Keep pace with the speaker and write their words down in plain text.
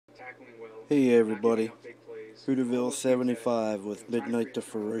Hey everybody, Hooterville75 with Midnight the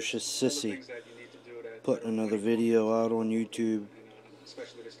Ferocious Sissy, putting another video out on YouTube.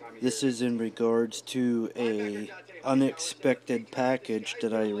 This is in regards to a unexpected package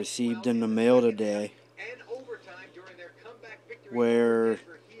that I received in the mail today, where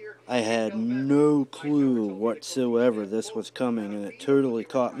I had no clue whatsoever this was coming, and it totally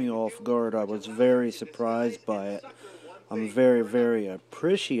caught me off guard. I was very surprised by it. I'm very, very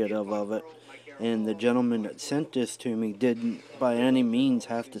appreciative of it. And the gentleman that sent this to me didn't by any means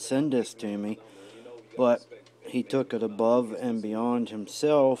have to send this to me, but he took it above and beyond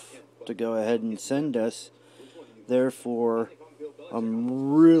himself to go ahead and send us. Therefore,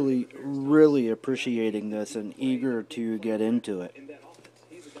 I'm really, really appreciating this and eager to get into it.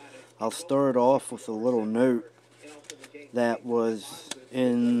 I'll start off with a little note that was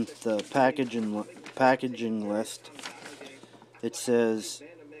in the packaging list. It says,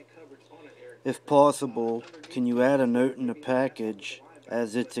 "If possible, can you add a note in the package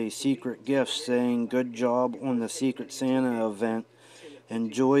as it's a secret gift saying good job on the Secret Santa event.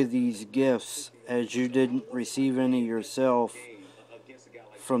 Enjoy these gifts as you didn't receive any yourself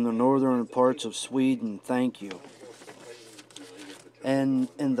from the northern parts of Sweden. Thank you." And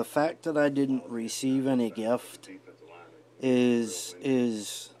the fact that I didn't receive any gift is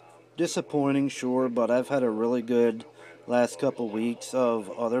disappointing, sure, but I've had a really good last couple weeks of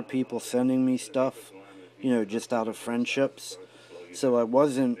other people sending me stuff, just out of friendships. So I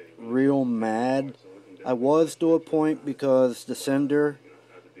wasn't real mad. I was to a point because the sender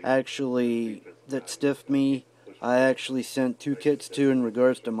that stiffed me, I actually sent 2 kits to in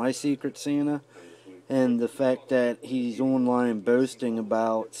regards to my Secret Santa. And the fact that he's online boasting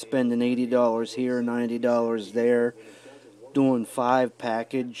about spending $80 here, $90 there, doing 5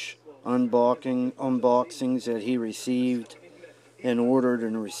 package unboxings that he received and ordered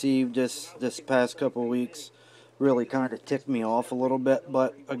and received this past couple weeks really kind of ticked me off a little bit.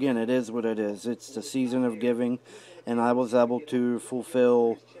 But again, it is what it is. It's the season of giving, and I was able to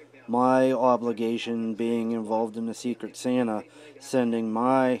fulfill my obligation being involved in the Secret Santa, sending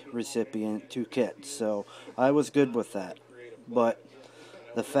my recipient 2 kits. So I was good with that. But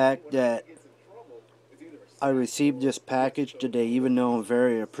the fact that I received this package today, even though I'm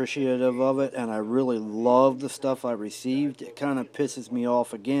very appreciative of it and I really love the stuff I received, it kind of pisses me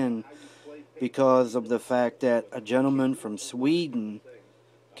off again because of the fact that a gentleman from Sweden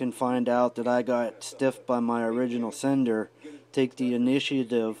can find out that I got stiffed by my original sender, take the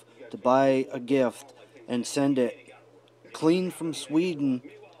initiative to buy a gift and send it clean from Sweden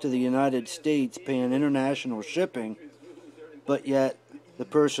to the United States, paying international shipping, but yet the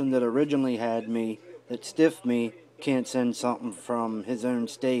person that originally had me, that stiffed me, can't send something from his own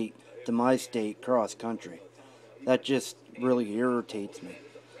state to my state cross country. That just really irritates me.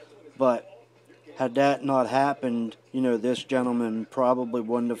 But had that not happened, this gentleman probably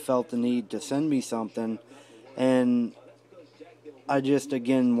wouldn't have felt the need to send me something. And I just,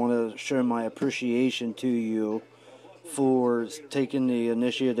 again, want to show my appreciation to you for taking the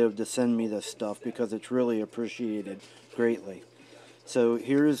initiative to send me this stuff, because it's really appreciated greatly. So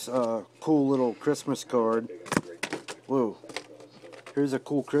here's a cool little Christmas card. Whoa. Here's a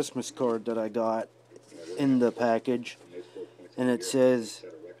cool Christmas card that I got in the package. And it says,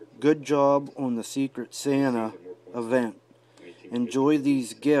 "Good job on the Secret Santa event. Enjoy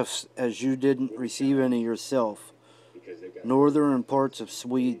these gifts as you didn't receive any yourself. Northern parts of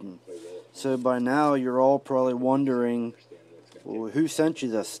Sweden." So by now you're all probably wondering, well, who sent you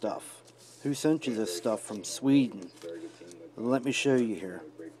this stuff? Who sent you this stuff from Sweden? Let me show you here.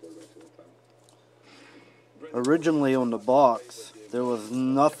 Originally on the box, there was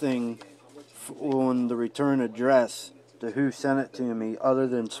nothing on the return address to who sent it to me other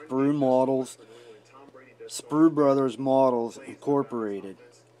than Sprue Brothers Models Incorporated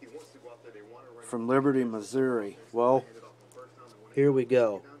from Liberty, Missouri. Well, here we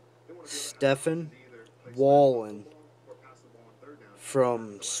go. Stefan Wallen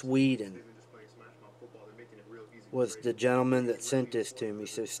from Sweden was the gentleman that sent this to me.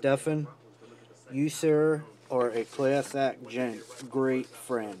 So Stefan, you, sir, are a class act gent, great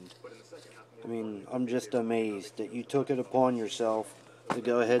friend. I mean, I'm just amazed that you took it upon yourself to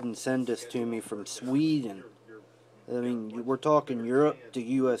go ahead and send this to me from Sweden. I mean, we're talking Europe to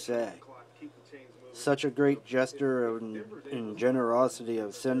USA. Such a great gesture and generosity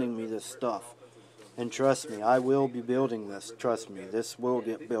of sending me this stuff. And trust me, I will be building this. Trust me, this will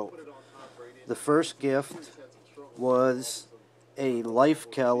get built. The first gift was a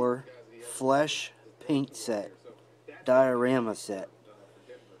Life Keller Flesh paint set, diorama set.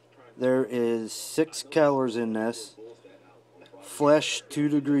 There is 6 colors in this. Flesh 2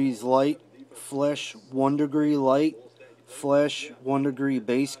 degrees light, Flesh 1 degree light, Flesh 1 degree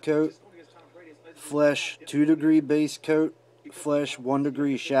base coat, Flesh 2 degree base coat, Flesh 1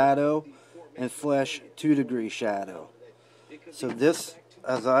 degree shadow, and Flesh 2 degree shadow. So this,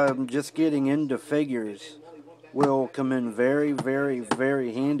 as I'm just getting into figures, will come in very, very,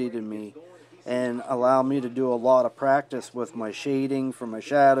 very handy to me and allow me to do a lot of practice with my shading for my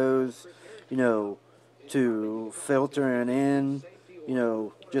shadows, you know, to filtering in, you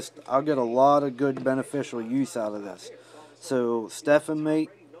know, just I'll get a lot of good beneficial use out of this. So Stefan, mate,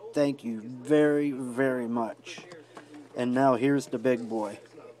 thank you very, very much. And now here's the big boy.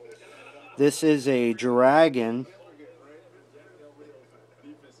 This is a Dragon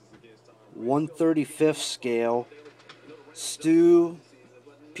 1/35 scale Stu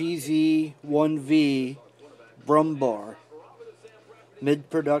PZ1V Brumbar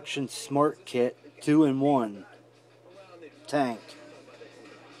mid-production smart kit 2-in-1 tank.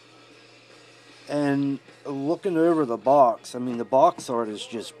 And looking over the box, I mean, the box art is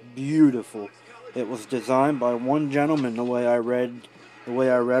just beautiful. It was designed by one gentleman, the way I read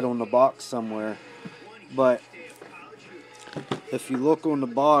on the box somewhere. But if you look on the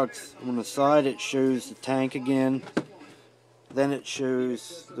box, on the side it shows the tank again. Then it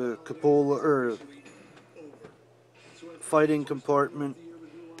shows the cupola, or fighting compartment,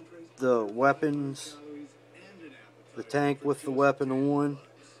 the weapons, the tank with the weapon on,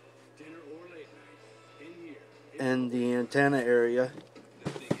 and the antenna area.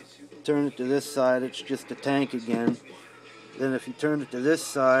 Turn it to this side, it's just the tank again. Then if you turn it to this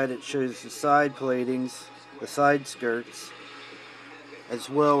side, it shows the side platings, the side skirts, as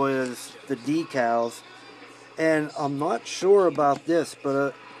well as the decals. And I'm not sure about this,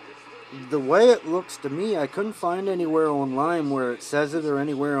 but the way it looks to me, I couldn't find anywhere online where it says it or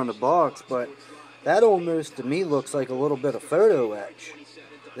anywhere on the box, but that almost to me looks like a little bit of photo etch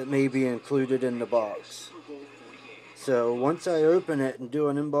that may be included in the box. So once I open it and do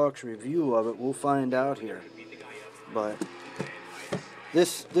an inbox review of it, we'll find out here. But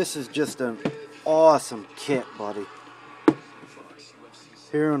this is just an awesome kit, buddy.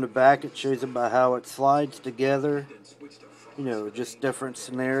 Here on the back it shows about how it slides together. You know, just different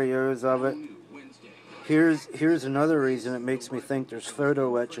scenarios of it. Here's another reason it makes me think there's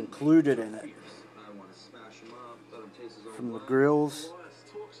photo etch included in it. From the grills.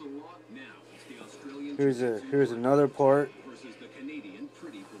 Here's another part.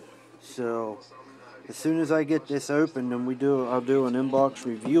 So as soon as I get this open and I'll do an inbox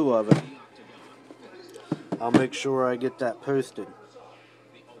review of it. I'll make sure I get that posted.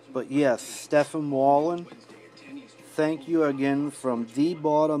 But yes, Stefan Wallen, thank you again from the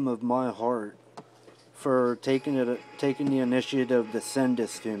bottom of my heart for taking the initiative to send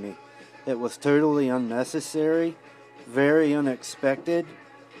this to me. It was totally unnecessary, very unexpected,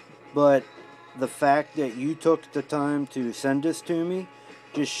 but the fact that you took the time to send this to me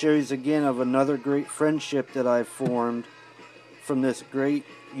just shows again of another great friendship that I've formed from this great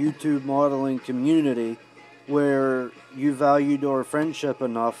YouTube modeling community, where you valued our friendship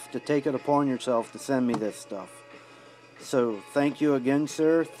enough to take it upon yourself to send me this stuff. So thank you again,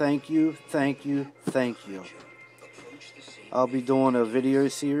 sir. Thank you, thank you, thank you. I'll be doing a video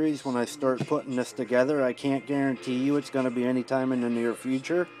series when I start putting this together. I can't guarantee you it's going to be anytime in the near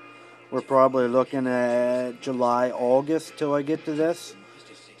future. We're probably looking at July, August till I get to this.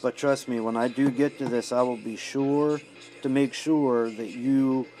 But trust me, when I do get to this, I will be sure to make sure that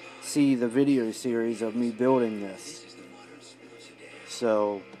you see the video series of me building this.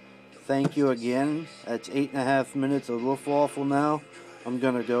 So thank you again. That's 8.5 minutes of Luftwaffe now. I'm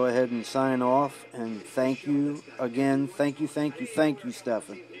going to go ahead and sign off, and thank you again. Thank you,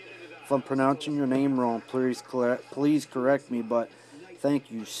 Stefan. If I'm pronouncing your name wrong, please correct me, but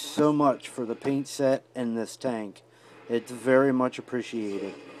thank you so much for the paint set and this tank. It's very much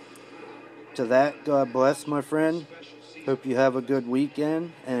appreciated. To that, God bless, my friend. Hope you have a good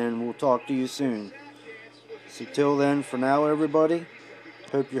weekend, and we'll talk to you soon. So till then, for now, everybody,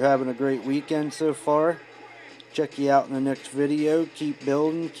 hope you're having a great weekend so far. Check you out in the next video. Keep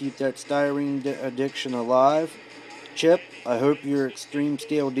building. Keep that styrene addiction alive. Chip, I hope your extreme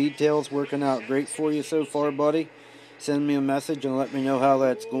steel detail's working out great for you so far, buddy. Send me a message and let me know how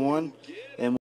that's going.